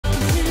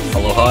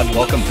Pod,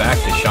 welcome back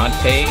to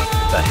Shantae,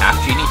 the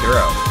half-genie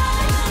hero.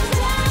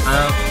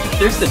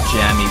 There's the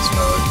jammies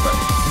mode, but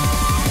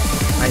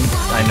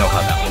I know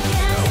how that one will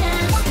go.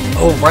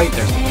 Oh right,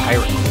 there's the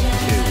pirate mode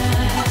too.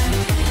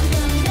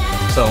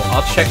 So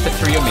I'll check the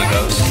 3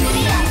 amigos.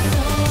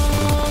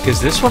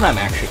 Because this one I'm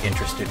actually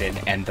interested in,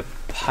 and the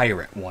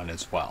pirate one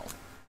as well.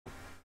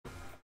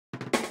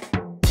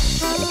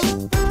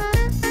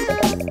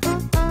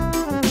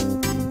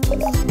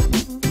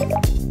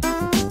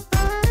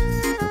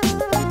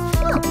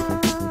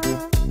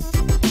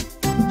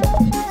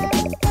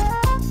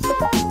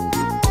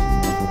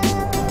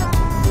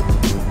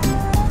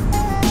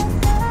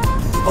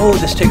 Oh,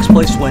 this takes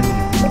place when...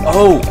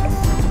 Oh!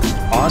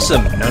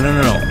 Awesome!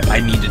 No. I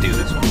need to do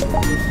this one.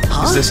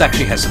 Because this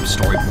actually has some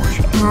story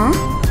portion. Huh?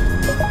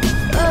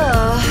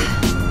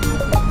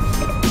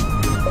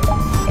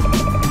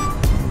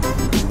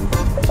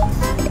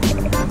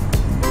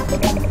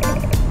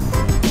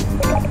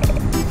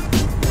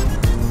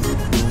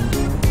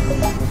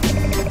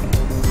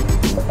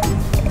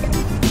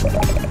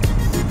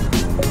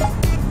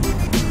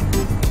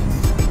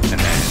 And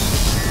then...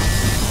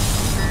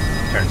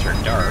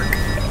 turn dark.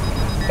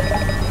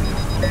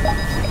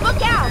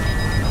 Look out!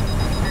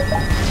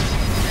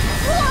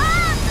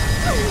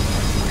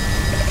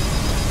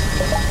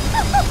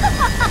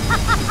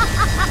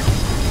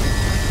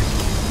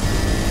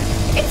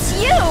 It's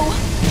you!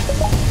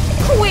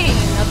 Queen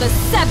of the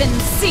 7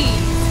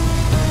 Seas!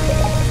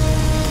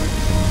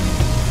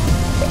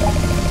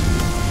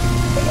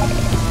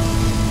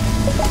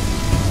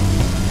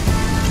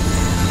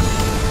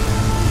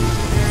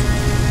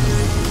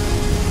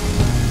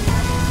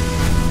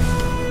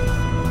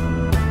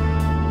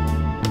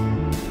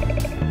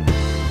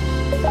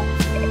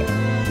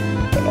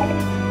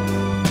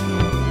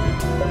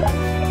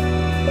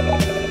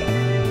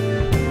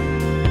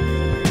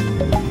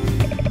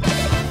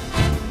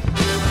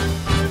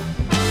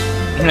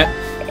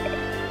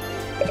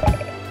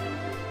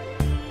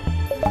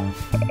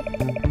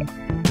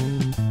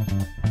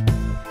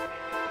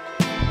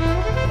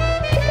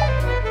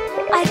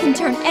 I can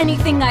turn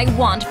anything I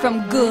want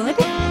from good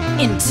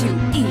into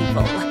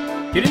evil.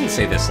 You didn't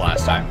say this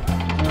last time.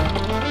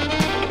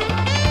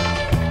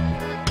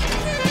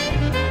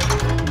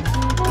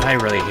 I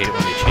really hate it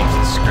when they change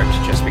the script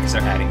just because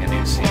they're adding a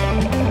new scene.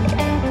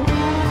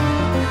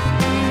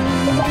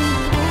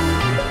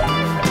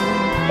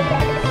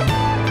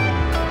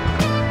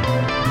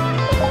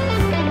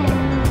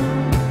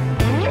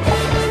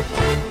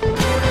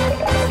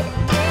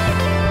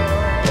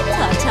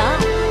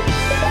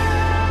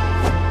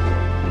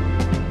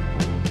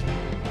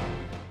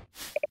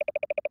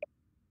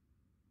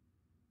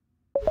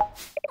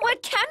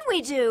 What can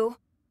we do?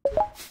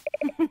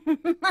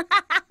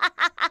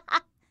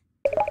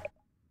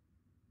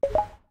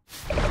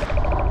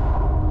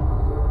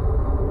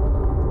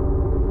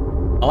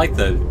 I like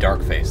the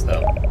dark face,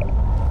 though.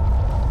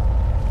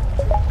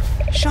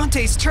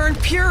 Shantae's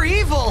turned pure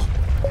evil!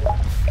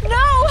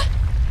 No!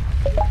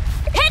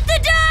 Hit the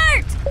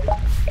dirt!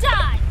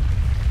 Die!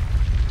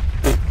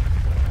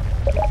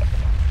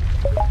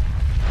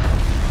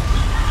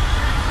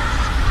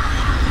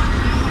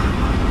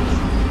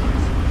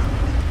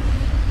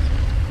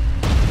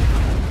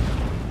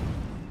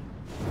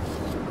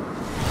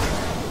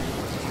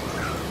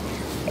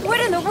 What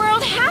in the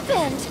world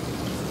happened?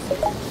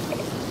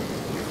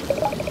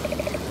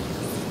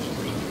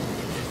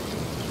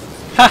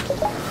 Ha!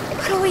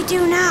 What do we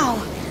do now?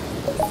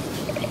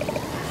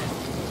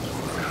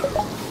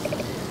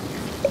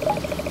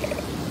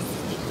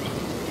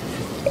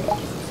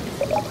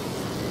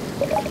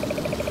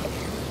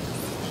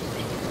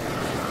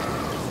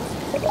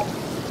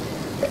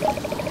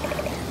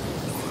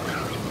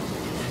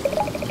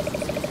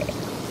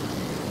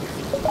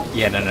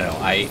 Yeah, no.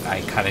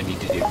 I kind of need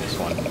to do this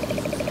one.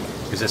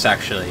 Because this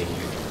actually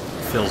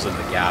fills in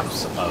the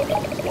gaps of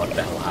what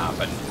the hell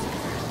happened.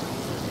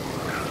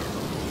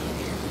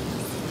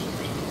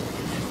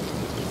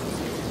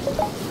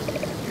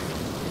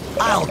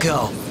 I'll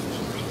go.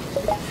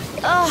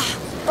 Ugh,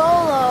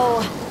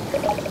 Bolo.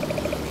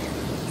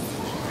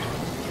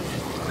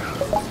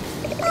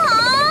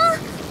 Aww.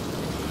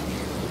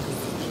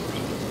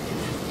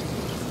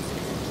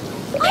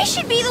 I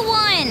should be the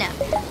one.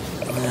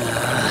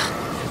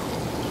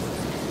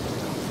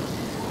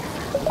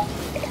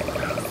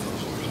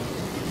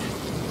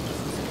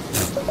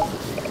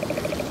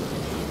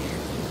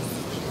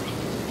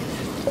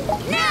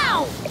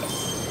 Now!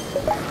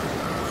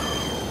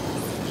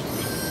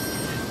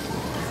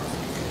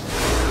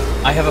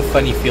 I have a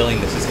funny feeling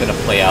this is gonna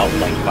play out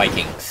like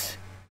Vikings.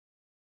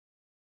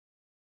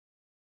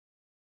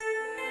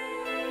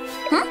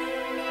 Huh?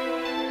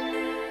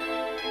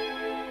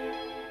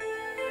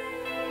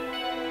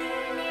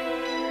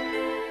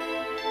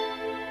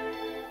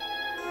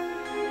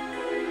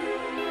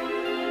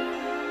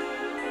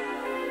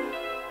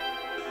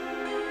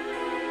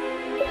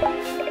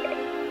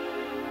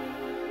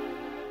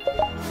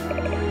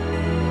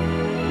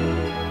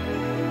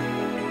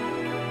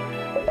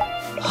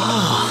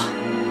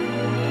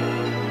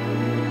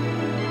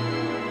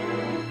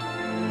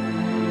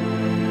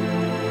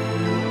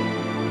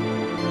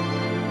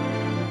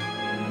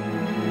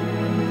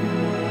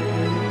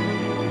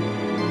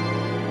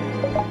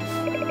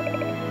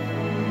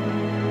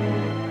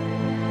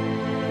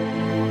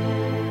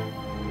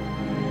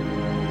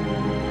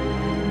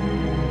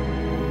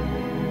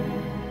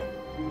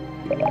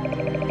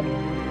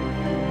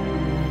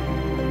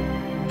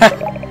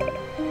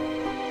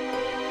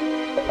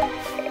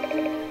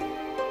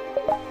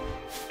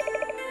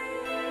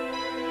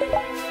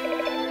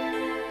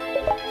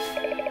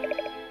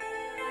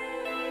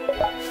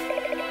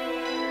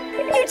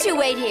 two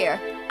wait here.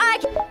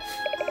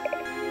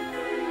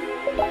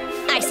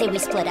 I say we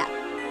split up.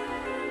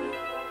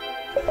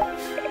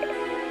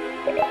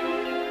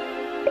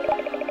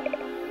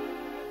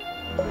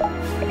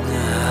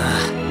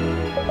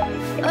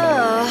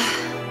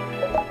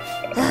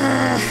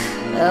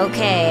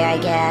 Okay, I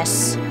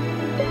guess.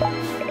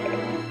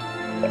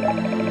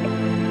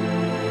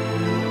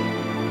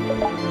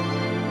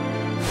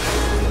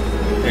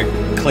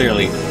 They're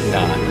clearly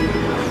not.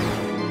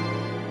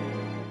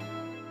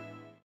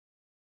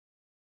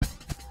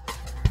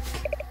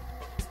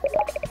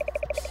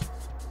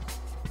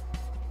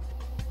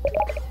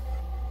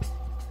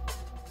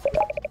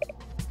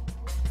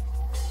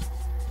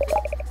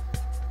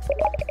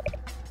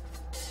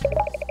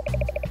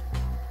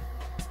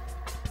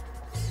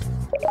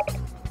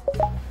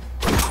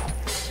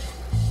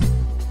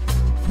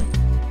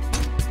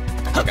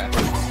 Okay.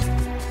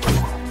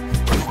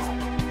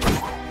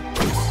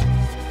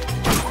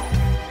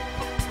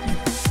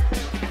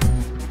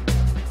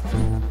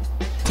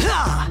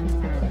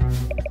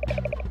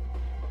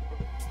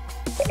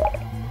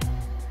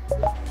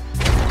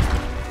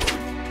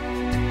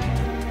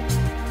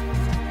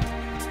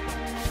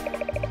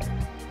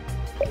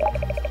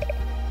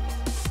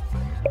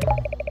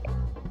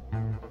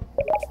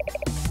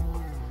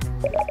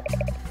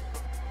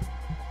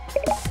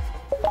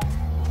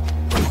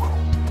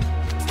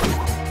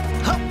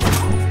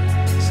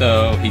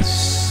 So he's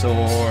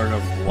sort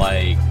of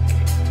like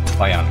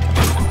bionic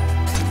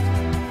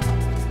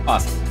command.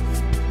 Awesome.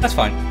 That's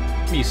fine.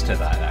 I'm used to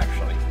that,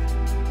 actually.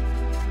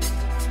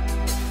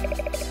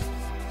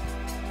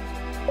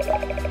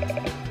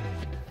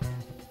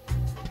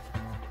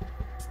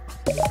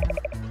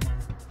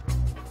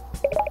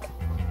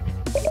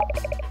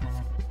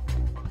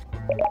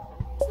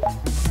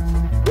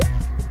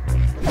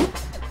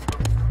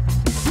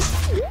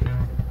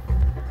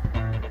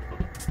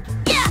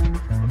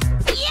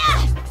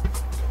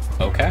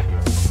 Okay.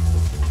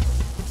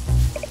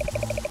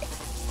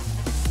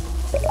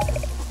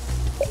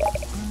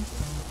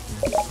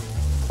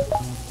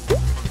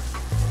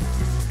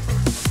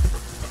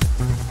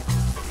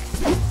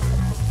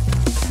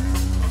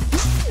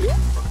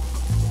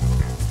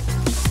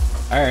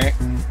 All right.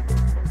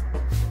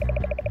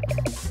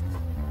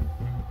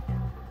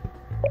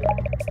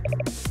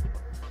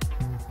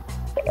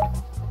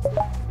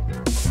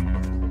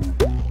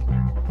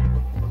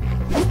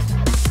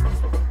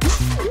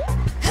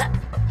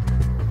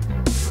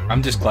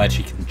 I'm just glad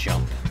she can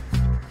jump.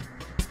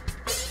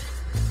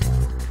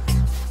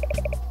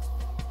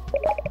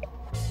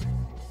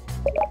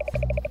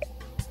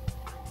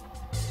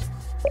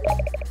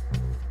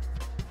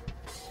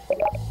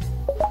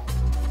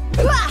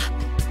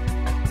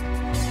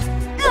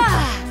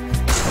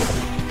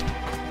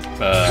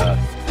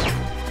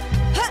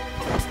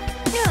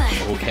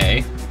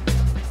 Okay.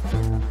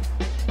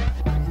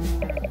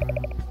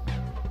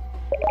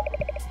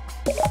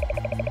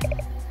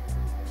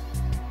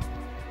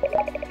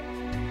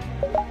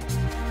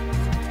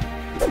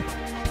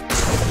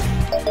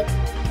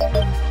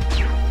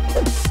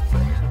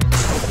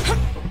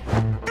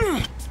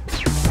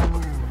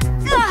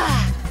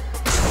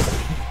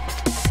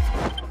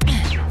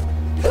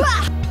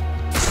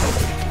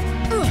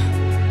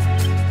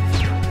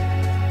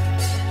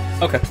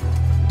 Okay.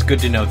 It's good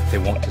to know that they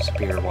won't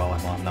disappear while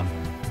I'm on them.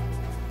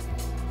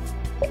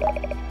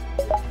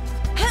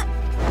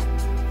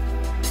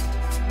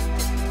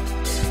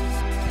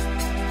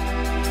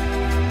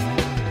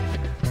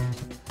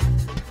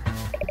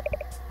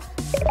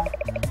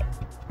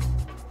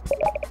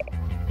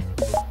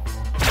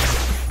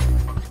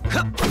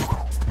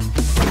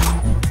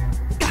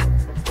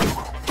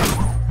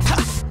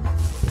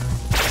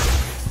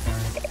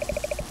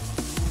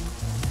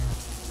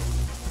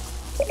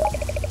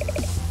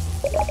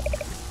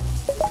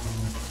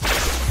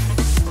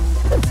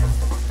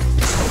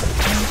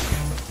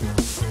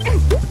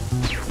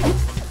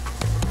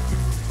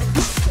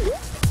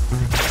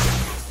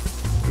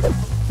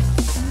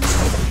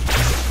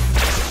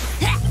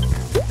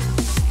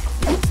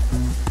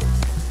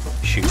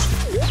 Shoot.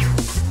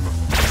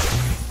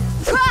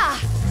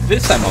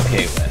 This I'm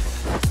okay with.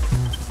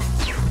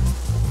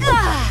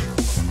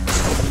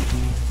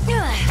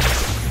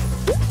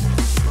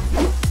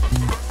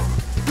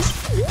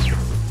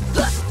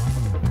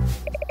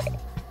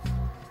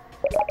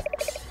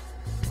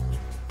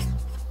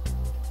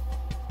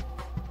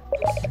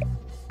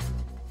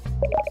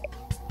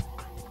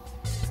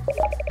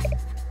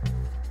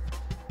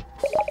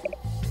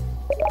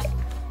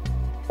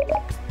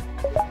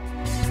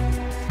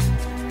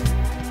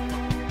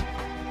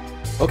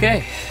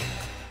 Okay.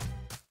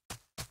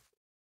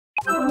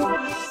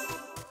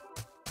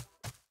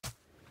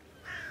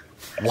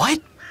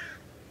 What?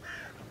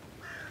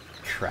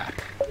 Crap.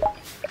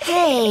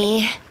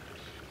 Hey.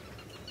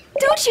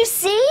 Don't you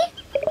see?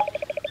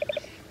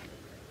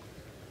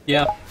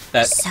 Yeah,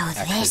 that So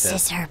actually this did.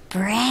 is her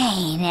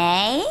brain,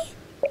 eh?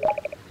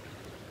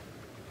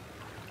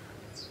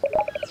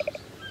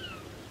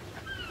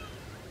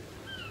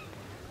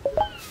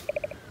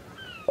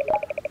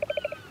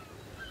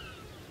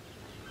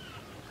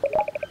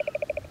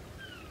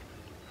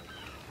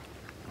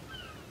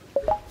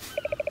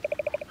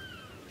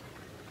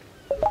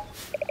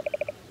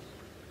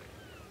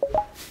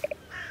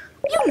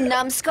 You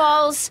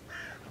numbskulls!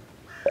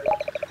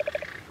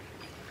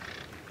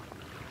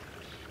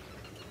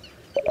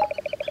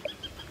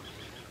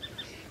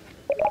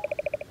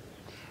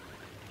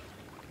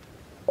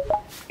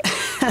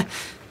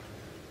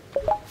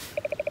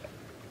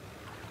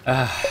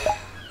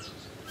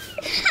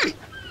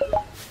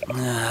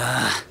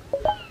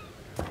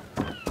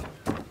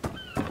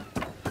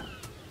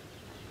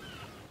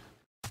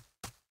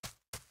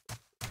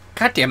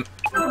 God damn.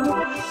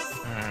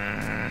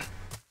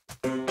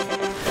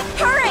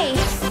 Hurry!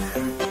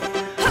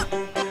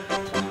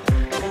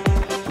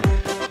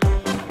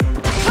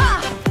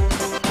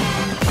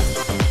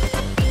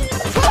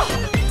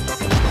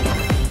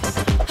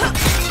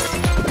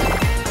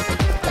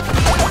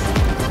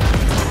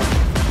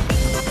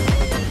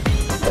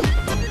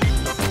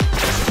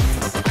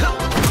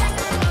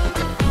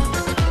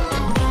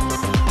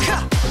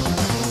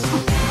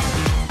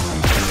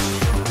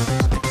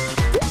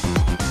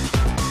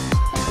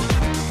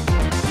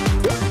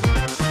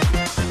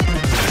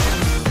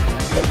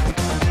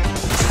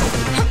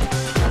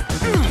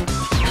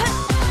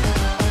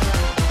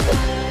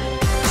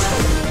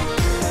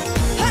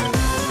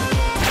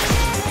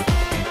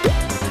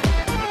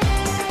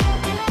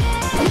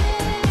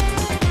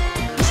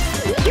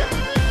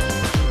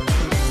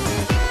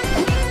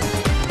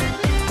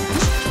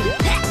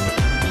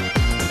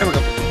 There we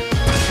go.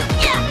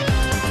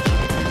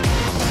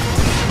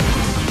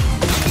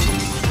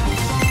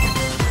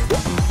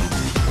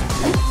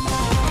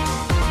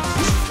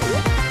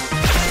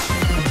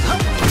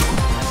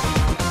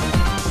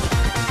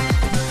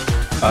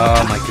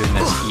 Oh my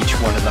goodness, each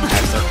one of them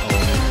has their own.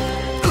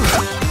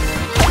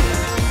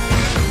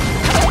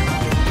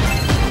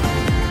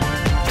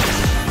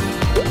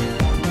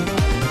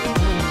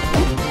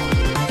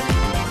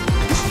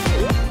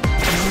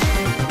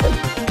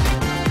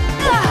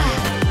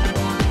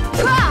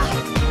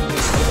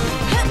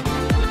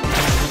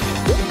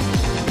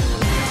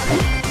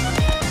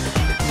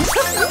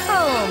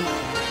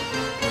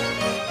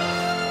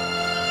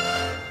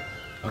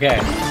 Okay.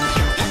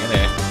 Hang in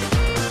there.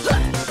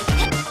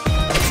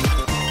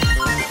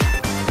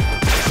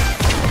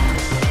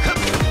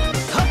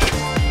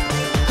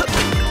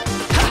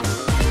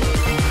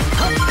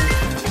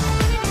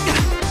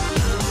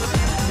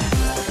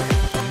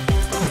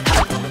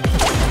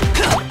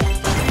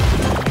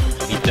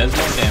 He does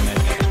more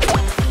damage.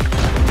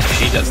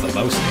 She does the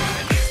most damage.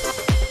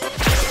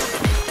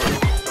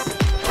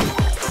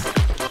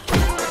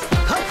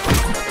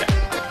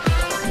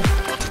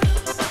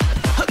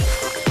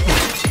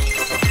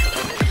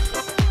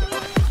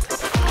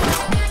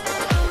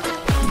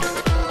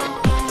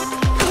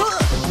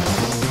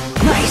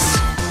 Nice!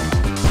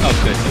 Oh,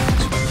 good.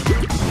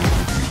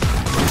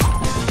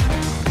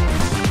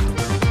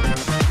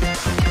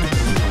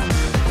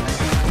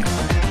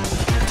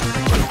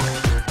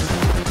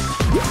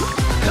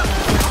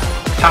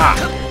 Ha!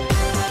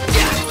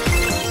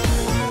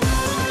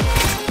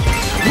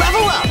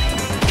 Level up!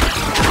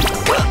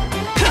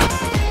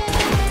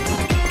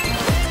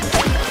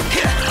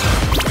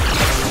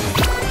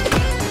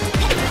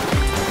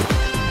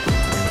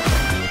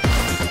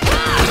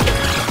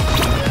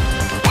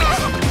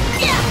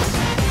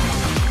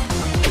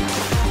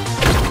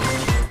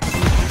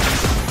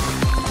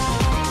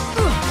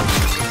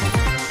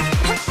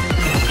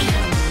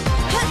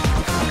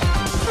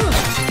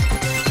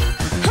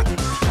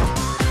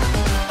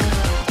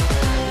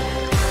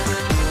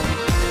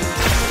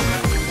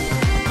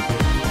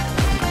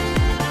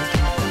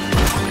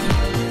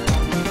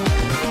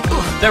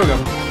 There we go.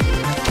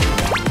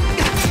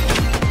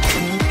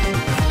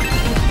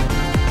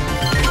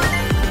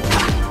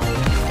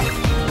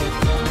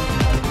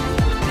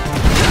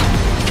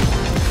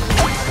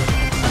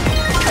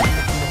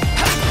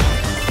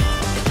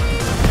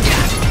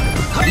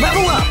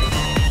 Level up!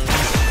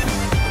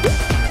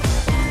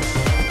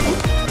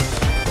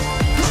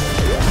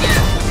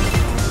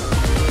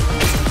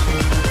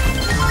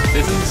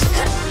 This is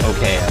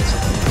okay as.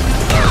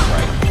 Oh,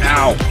 right.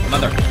 Ow!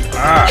 Mother.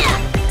 Ah!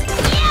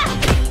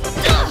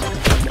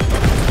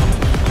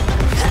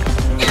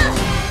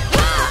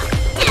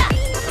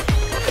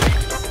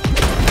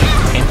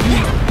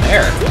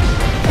 There.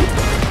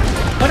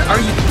 What are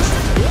you?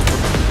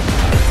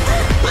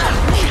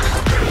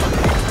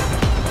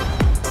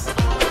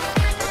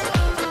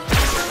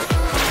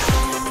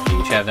 They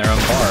each have their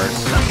own bars.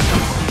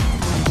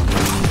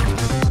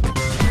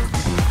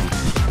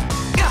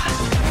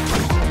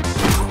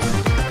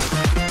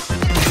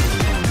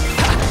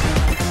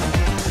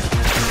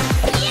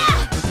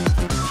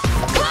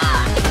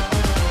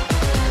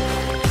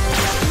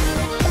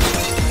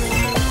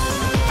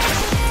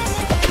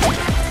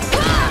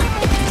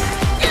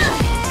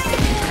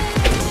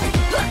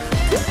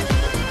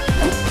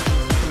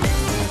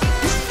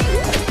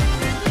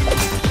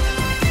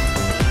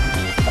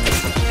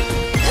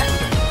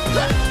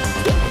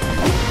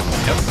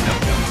 Yep.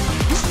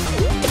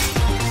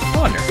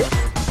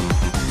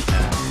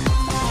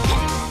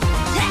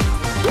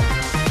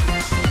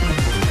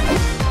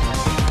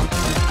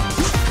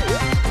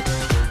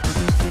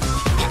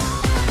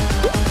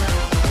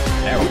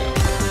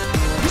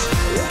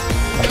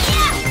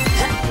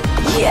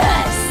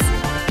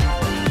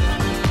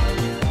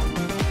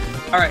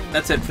 Alright,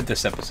 that's it for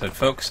this episode,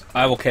 folks.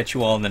 I will catch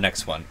you all in the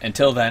next one.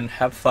 Until then,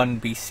 have fun,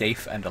 be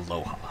safe, and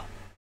aloha.